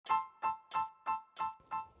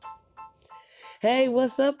Hey,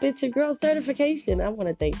 what's up? It's your girl certification. I want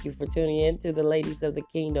to thank you for tuning in to the Ladies of the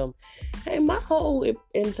Kingdom. Hey, my whole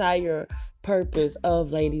entire purpose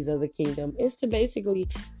of Ladies of the Kingdom is to basically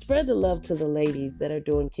spread the love to the ladies that are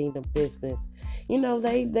doing kingdom business.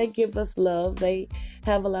 They give us love. They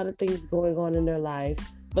have a lot of things going on in their life,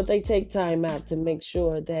 but they take time out to make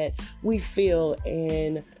sure that we feel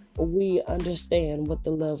and we understand what the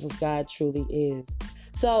love of God truly is.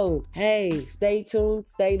 So, hey, stay tuned,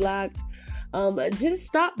 stay locked. Just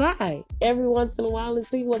stop by every once in a while and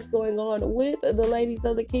see what's going on with the ladies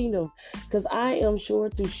of the kingdom, because I am sure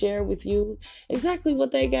to share with you exactly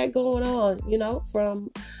what they got going on,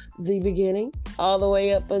 from the beginning all the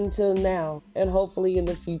way up until now, and hopefully in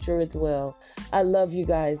the future as well. I love you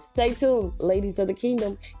guys. Stay tuned, ladies of the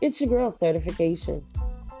kingdom. It's your girl certification.